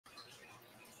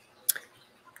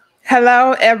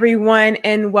Hello, everyone,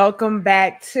 and welcome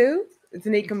back to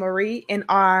Zanika Marie in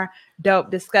our Dope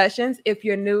Discussions. If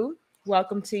you're new,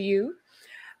 welcome to you.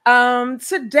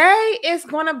 Today is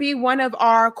going to be one of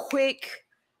our quick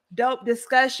dope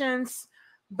discussions,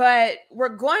 but we're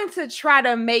going to try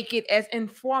to make it as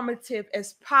informative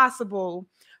as possible.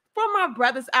 For my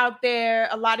brothers out there,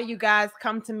 a lot of you guys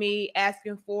come to me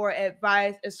asking for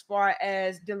advice as far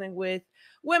as dealing with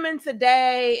women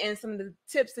today and some of the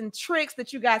tips and tricks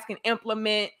that you guys can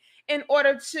implement in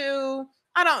order to,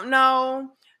 I don't know,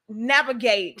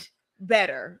 navigate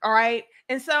better. All right.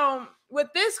 And so, with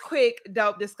this quick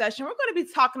dope discussion, we're going to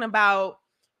be talking about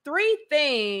three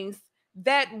things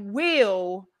that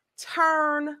will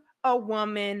turn a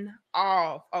woman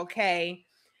off. Okay.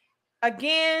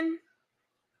 Again,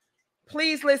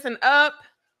 please listen up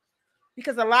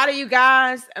because a lot of you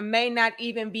guys may not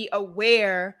even be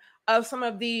aware of some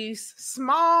of these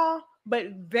small but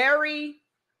very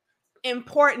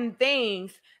important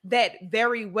things that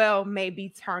very well may be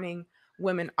turning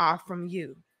women off from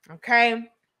you. Okay.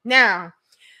 Now,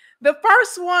 the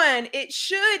first one, it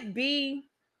should be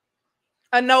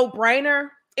a no-brainer,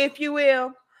 if you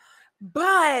will,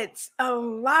 but a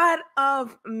lot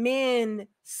of men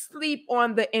sleep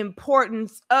on the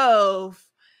importance of,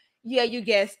 yeah, you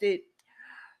guessed it,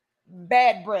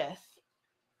 bad breath.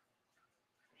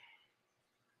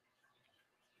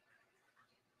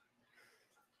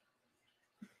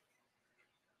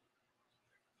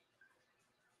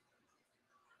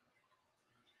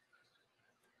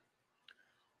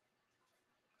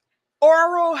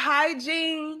 Oral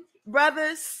hygiene,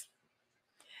 brothers,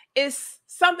 is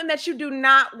something that you do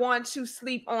not want to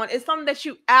sleep on. It's something that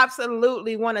you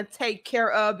absolutely want to take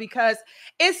care of because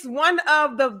it's one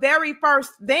of the very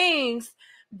first things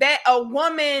that a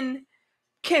woman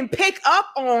can pick up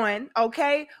on,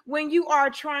 okay, when you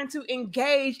are trying to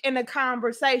engage in a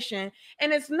conversation.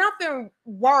 And it's nothing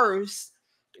worse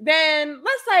than,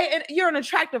 let's say you're an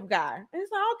attractive guy. And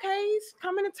it's like, okay, he's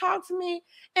coming to talk to me.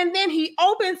 And then he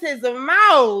opens his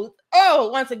mouth. Oh,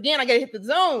 once again, I got to hit the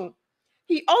zoom.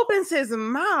 He opens his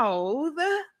mouth.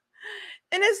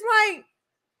 And it's like,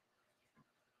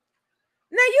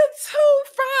 now you're too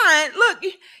fine. Look,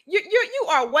 you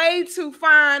are way too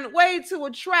fine, way too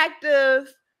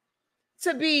attractive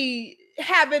to be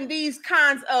having these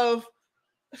kinds of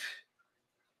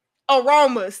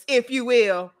aromas, if you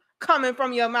will, coming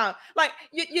from your mouth. Like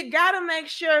you got to make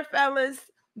sure, fellas,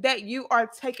 that you are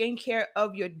taking care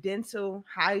of your dental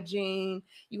hygiene.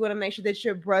 You want to make sure that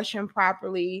you're brushing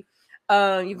properly.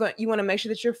 You want to make sure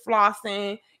that you're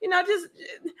flossing. You know, just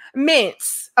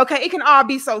mints. Okay, it can all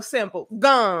be so simple.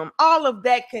 Gum, all of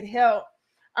that could help.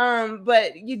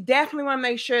 But you definitely want to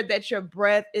make sure that your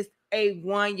breath is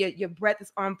A1. Your breath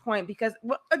is on point because,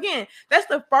 again, that's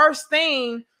the first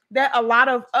thing that a lot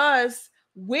of us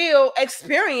will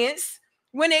experience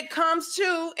when it comes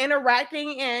to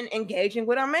interacting and engaging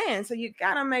with a man. So you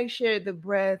gotta make sure the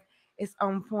breath is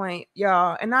on point,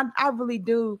 y'all. And I really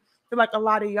do feel like a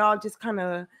lot of y'all just kind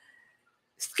of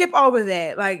skip over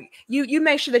that. Like you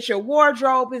make sure that your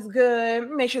wardrobe is good,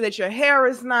 make sure that your hair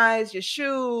is nice, your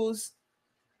shoes.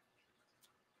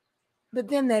 But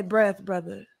then that breath,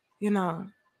 brother, you know,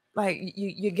 like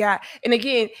you got, and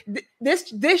again,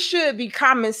 this should be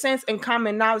common sense and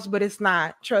common knowledge, but it's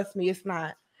not. Trust me, it's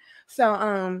not.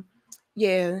 So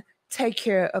yeah, take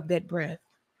care of that breath.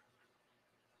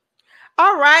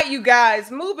 All right, you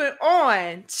guys, moving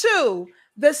on to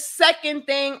the second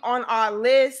thing on our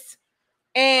list.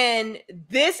 And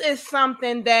this is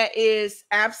something that is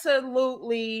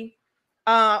absolutely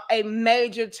a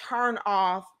major turn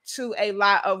off to a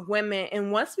lot of women.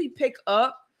 And once we pick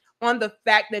up on the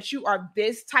fact that you are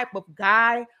this type of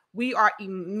guy, we are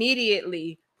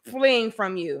immediately fleeing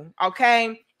from you.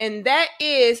 Okay. And that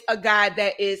is a guy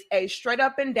that is a straight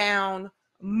up and down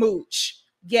mooch.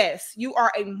 Yes, you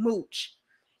are a mooch.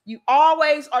 You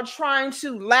always are trying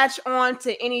to latch on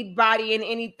to anybody and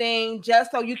anything just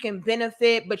so you can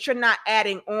benefit, but you're not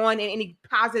adding on in any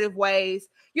positive ways.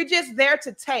 You're just there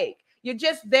to take. You're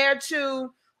just there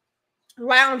to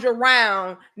lounge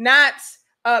around, not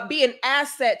be an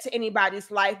asset to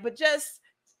anybody's life, but just,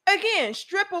 again,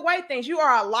 strip away things. You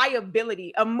are a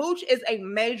liability. A mooch is a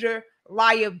major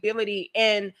liability,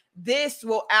 and this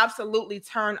will absolutely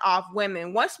turn off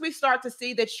women. Once we start to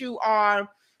see that you are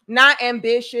not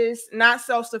ambitious, not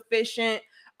self-sufficient,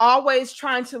 always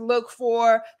trying to look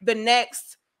for the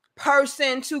next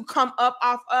person to come up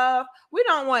off of, we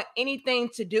don't want anything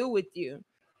to do with you.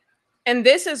 And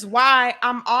this is why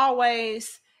I'm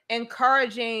always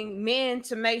encouraging men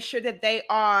to make sure that they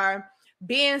are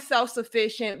being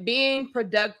self-sufficient, being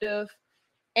productive,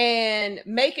 and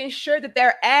making sure that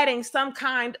they're adding some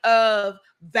kind of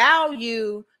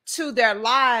value to their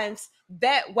lives.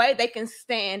 That way they can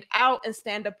stand out and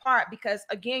stand apart. Because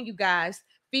again, you guys,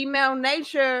 female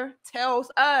nature tells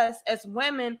us as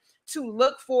women to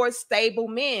look for stable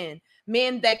men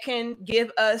that can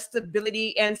give us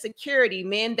stability and security,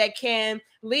 men that can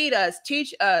lead us,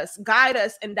 teach us, guide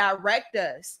us, and direct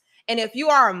us. And if you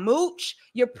are a mooch,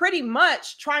 you're pretty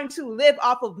much trying to live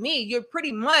off of me. You're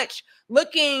pretty much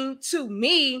looking to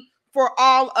me for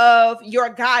all of your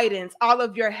guidance, all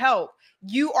of your help.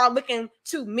 You are looking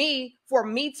to me for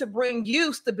me to bring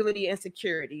you stability and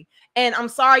security. And I'm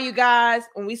sorry, you guys,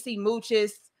 when we see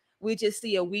mooches, we just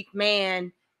see a weak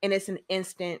man, and it's an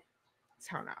instant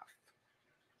turn off.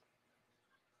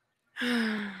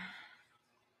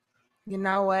 You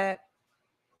know what?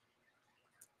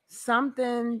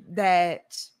 Something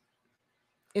that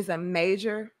is a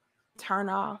major turn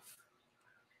off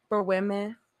for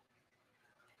women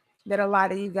that a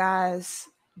lot of you guys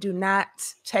do not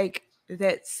take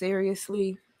that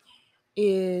seriously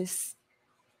is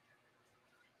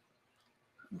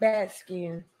bad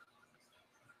skin.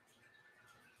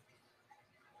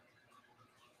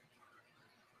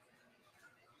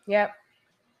 Yep.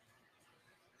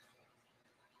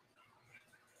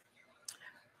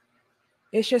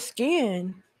 It's your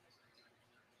skin.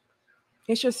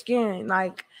 It's your skin.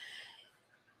 Like,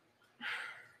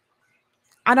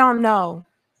 I don't know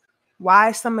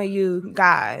why some of you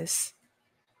guys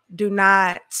do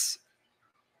not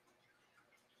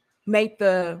make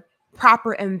the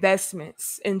proper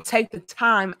investments and take the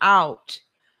time out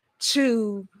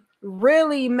to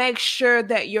really make sure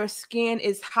that your skin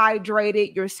is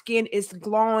hydrated, your skin is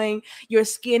glowing, your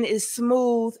skin is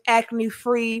smooth, acne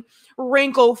free,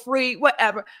 wrinkle free,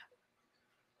 whatever.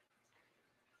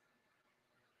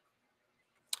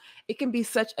 It can be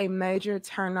such a major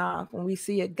turnoff when we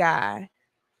see a guy,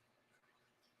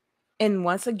 and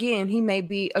once again, he may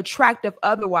be attractive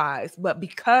otherwise, but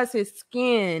because his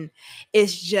skin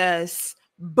is just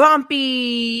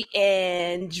bumpy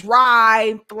and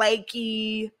dry,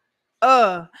 flaky.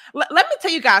 Let me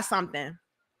tell you guys something.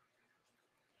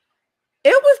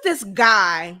 It was this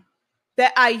guy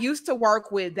that I used to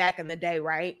work with back in the day,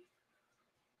 right?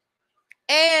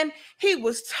 And he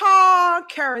was tall,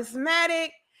 charismatic,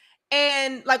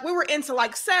 and like we were into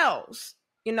like sales.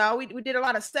 You know, we did a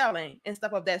lot of selling and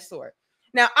stuff of that sort.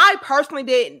 Now, I personally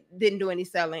didn't do any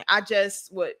selling. I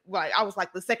just would, like, I was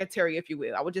like the secretary, if you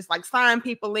will. I would just like sign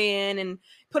people in and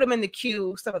put them in the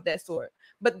queue, stuff of that sort.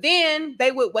 But then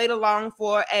they would wait along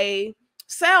for a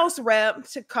sales rep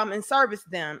to come and service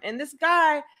them. And this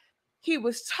guy, he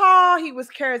was tall, he was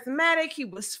charismatic, he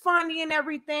was funny and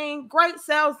everything, great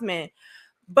salesman.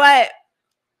 But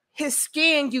his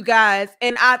skin, you guys,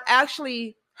 and I've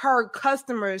actually heard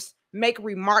customers make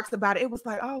remarks about it. It was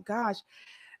like, oh gosh,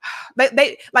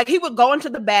 they like he would go into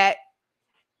the back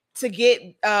to get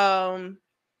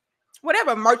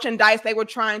whatever merchandise they were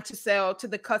trying to sell to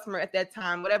the customer at that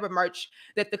time, whatever merch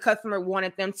that the customer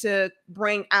wanted them to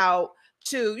bring out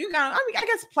to, you know, I mean, I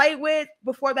guess play with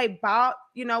before they bought,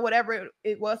 you know, whatever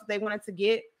it was they wanted to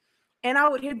get. And I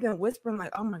would hear them whispering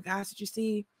like, oh my gosh, did you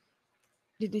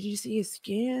see his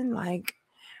skin? Like,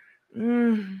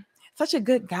 such a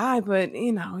good guy, but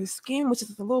you know, his skin was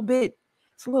just a little bit,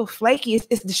 it's a little flaky.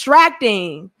 It's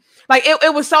distracting. Like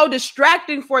it was so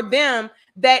distracting for them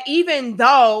that even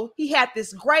though he had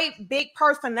this great big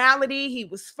personality, he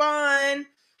was fun,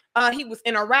 he was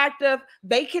interactive,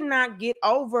 they cannot get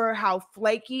over how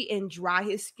flaky and dry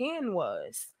his skin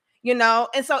was. You know,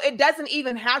 and so it doesn't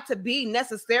even have to be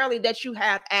necessarily that you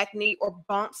have acne or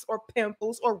bumps or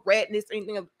pimples or redness or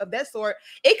anything of that sort.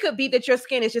 It could be that your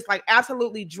skin is just like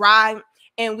absolutely dry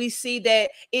and we see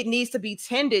that it needs to be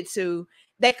tended to.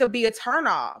 That could be a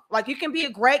turnoff. Like, you can be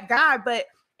a great guy, but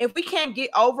if we can't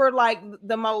get over like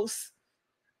the most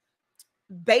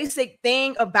basic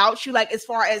thing about you, like as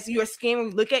far as your skin, when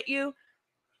we look at you,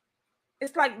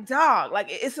 it's like, dog, like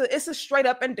it's a straight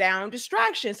up and down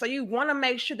distraction. So you want to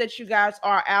make sure that you guys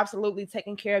are absolutely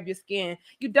taking care of your skin.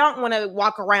 You don't want to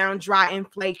walk around dry and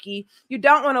flaky. You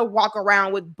don't want to walk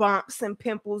around with bumps and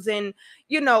pimples and,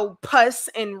 you know, pus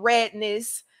and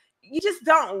redness. You just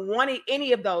don't want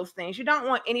any of those things. You don't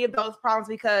want any of those problems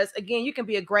because, again, you can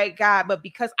be a great guy, but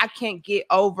because I can't get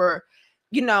over,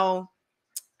 you know,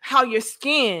 how your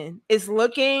skin is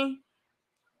looking,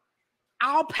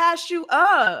 I'll pass you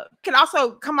up. Can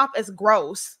also come off as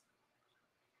gross.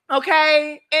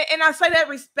 Okay. And I say that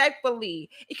respectfully.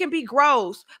 It can be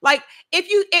gross. Like if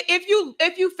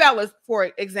you fellas,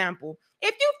 for example,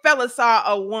 if you fellas saw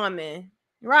a woman,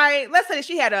 right? Let's say that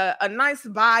she had a nice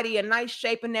body, a nice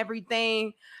shape and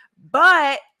everything,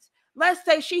 But let's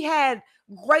say she had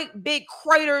great big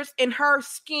craters in her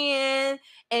skin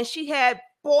and she had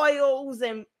boils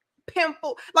and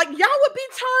pimples, like y'all would be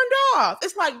turned off.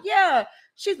 It's like, yeah,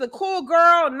 she's a cool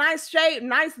girl, nice shape,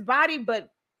 nice body, but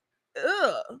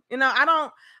I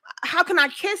don't, how can I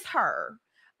kiss her?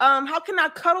 How can I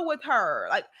cuddle with her?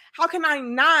 Like, how can I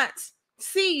not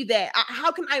see that?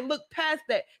 How can I look past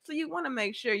that? So you want to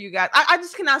make sure you guys, I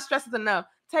just cannot stress it enough.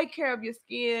 Take care of your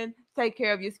skin, take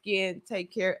care of your skin,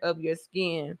 take care of your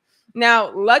skin.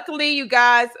 Now, luckily, you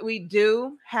guys, we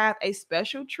do have a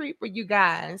special treat for you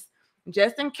guys,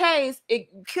 just in case it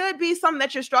could be something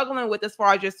that you're struggling with as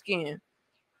far as your skin.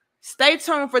 Stay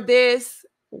tuned for this.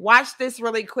 Watch this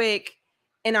really quick.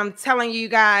 And I'm telling you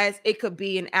guys, it could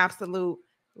be an absolute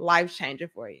life changer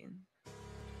for you.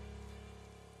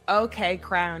 Okay,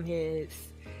 crown heads.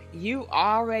 You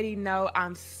already know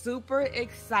I'm super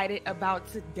excited about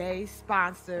today's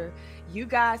sponsor. You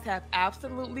guys have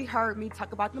absolutely heard me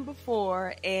talk about them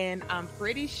before, and I'm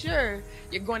pretty sure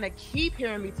you're going to keep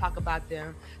hearing me talk about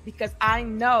them because I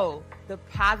know the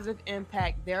positive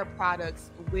impact their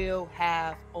products will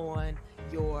have on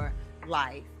your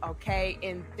life, okay?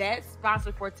 And that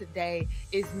sponsor for today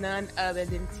is none other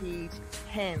than Tiege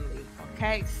Hanley,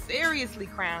 okay? Seriously,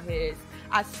 crown heads,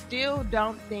 I still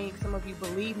don't think some of you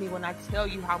believe me when I tell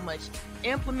you how much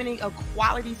implementing a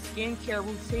quality skincare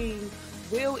routine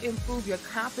will improve your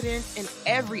confidence in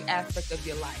every aspect of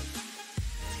your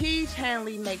life. Tiege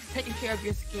Hanley makes taking care of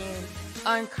your skin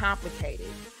uncomplicated.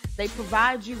 They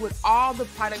provide you with all the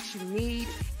products you need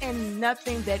and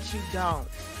nothing that you don't.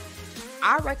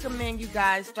 I recommend you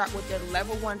guys start with their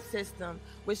level 1 system,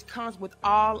 which comes with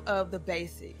all of the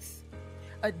basics.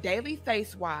 A daily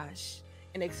face wash,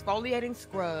 an exfoliating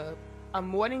scrub, a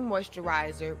morning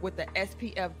moisturizer with the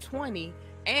SPF 20,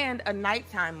 and a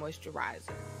nighttime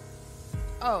moisturizer.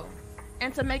 Oh,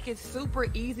 and to make it super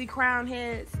easy, crown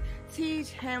heads,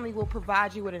 Tiege Hanley will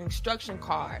provide you with an instruction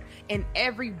card in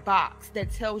every box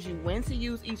that tells you when to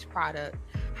use each product,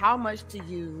 how much to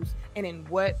use, and in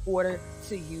what order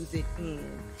to use it in.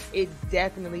 It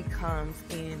definitely comes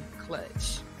in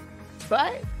clutch.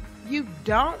 But you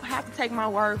don't have to take my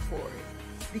word for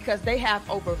it because they have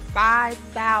over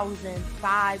 5,000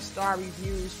 5-star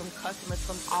reviews from customers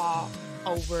from all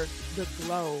over the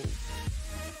globe.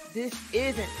 This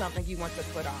isn't something you want to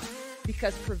put off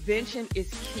because prevention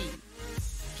is key.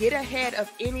 Get ahead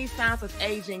of any signs of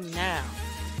aging now.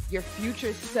 Your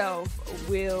future self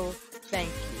will thank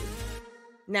you.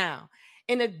 Now,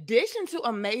 in addition to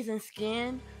amazing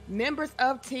skin, members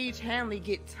of Tiege Hanley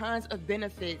get tons of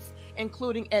benefits,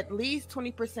 including at least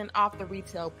 20% off the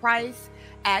retail price,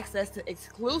 access to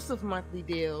exclusive monthly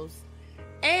deals,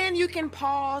 and you can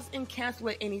pause and cancel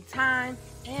at any time.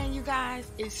 And you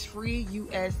guys, it's free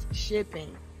US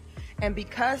shipping. And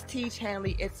because Tiege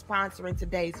Hanley is sponsoring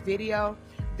today's video,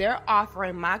 they're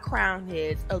offering my crown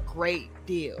heads a great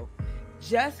deal.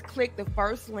 Just click the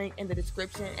first link in the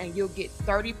description and you'll get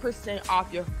 30%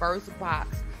 off your first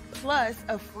box plus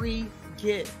a free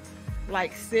gift.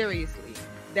 Like seriously,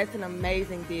 that's an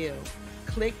amazing deal.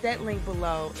 Click that link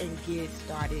below and get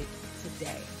started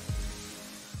today.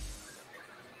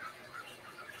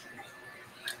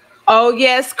 Oh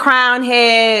yes, crown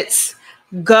heads,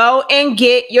 go and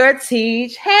get your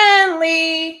Tiege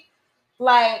Hanley.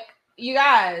 Like, you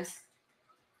guys,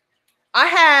 I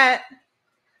had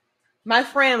my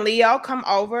friend Leo come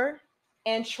over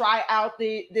and try out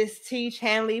this Tiege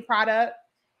Hanley product,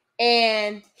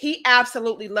 and he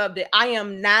absolutely loved it. I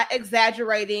am not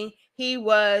exaggerating. He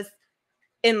was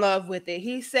in love with it.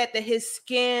 He said that his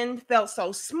skin felt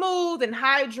so smooth and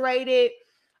hydrated.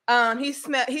 He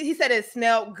said it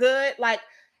smelled good. Like,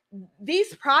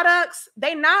 these products,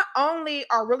 they not only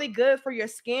are really good for your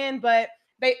skin, but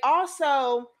they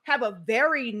also have a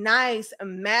very nice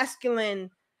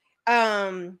masculine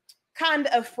kind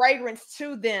of fragrance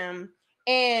to them.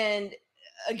 And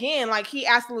again, like, he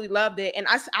absolutely loved it. And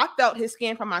I felt his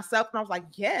skin for myself, and I was like,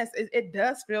 yes, it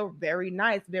does feel very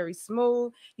nice, very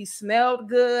smooth. He smelled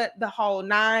good, the whole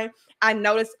nine. I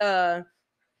noticed a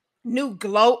new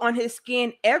glow on his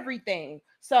skin, everything.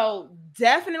 So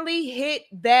definitely hit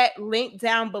that link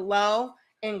down below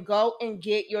and go and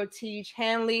get your Tiege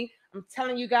Hanley. I'm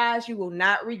telling you guys, you will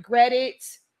not regret it.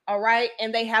 All right.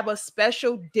 And they have a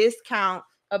special discount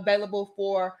available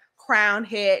for Crown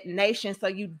Head Nation. So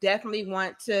you definitely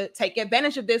want to take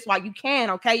advantage of this while you can.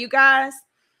 Okay, you guys.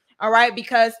 All right.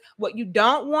 Because what you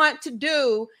don't want to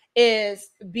do is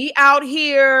be out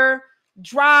here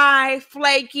dry,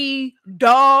 flaky,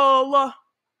 dull,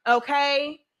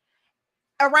 okay,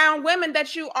 around women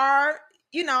that you are,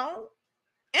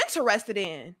 interested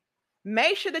in.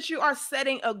 Make sure that you are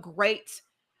setting a great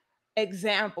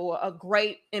example, a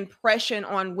great impression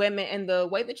on women. And the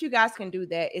way that you guys can do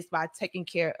that is by taking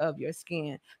care of your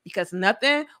skin, because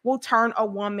nothing will turn a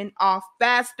woman off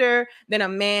faster than a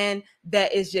man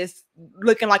that is just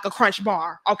looking like a Crunch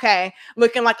bar, okay?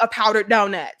 Looking like a powdered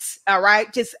donut, all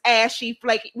right? Just ashy,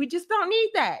 flaky. We just don't need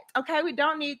that, okay? We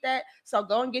don't need that. So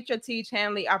go and get your Tiege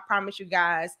Hanley. I promise you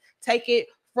guys, take it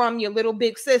from your little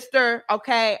big sister,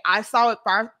 okay? I saw it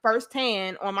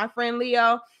firsthand on my friend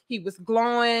Leo. He was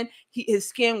glowing. His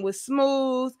skin was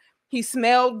smooth. He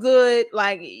smelled good.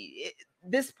 Like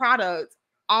this product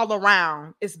all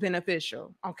around is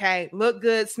beneficial. Okay. Look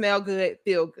good, smell good,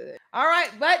 feel good. All right.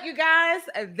 But you guys,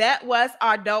 that was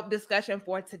our dope discussion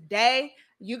for today.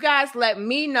 You guys let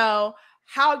me know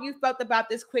how you felt about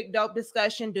this quick dope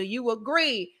discussion. Do you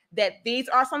agree that these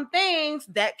are some things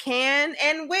that can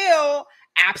and will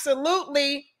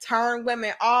absolutely turn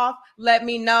women off? Let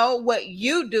me know what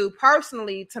you do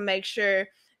personally to make sure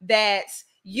that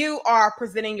you are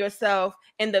presenting yourself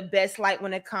in the best light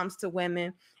when it comes to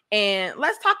women. And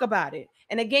let's talk about it.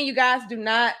 And again, you guys, do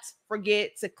not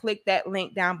forget to click that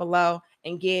link down below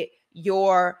and get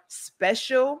your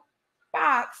special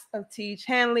box of Tiege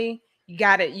Hanley. You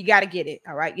got to get it.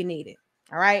 All right. You need it.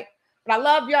 All right. But I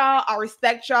love y'all. I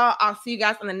respect y'all. I'll see you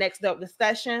guys in the next dope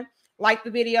discussion. Like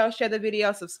the video, share the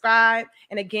video, subscribe.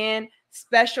 And again,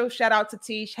 special shout out to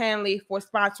Tiege Hanley for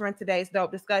sponsoring today's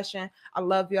dope discussion. I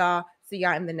love y'all. See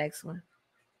y'all in the next one.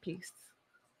 Peace.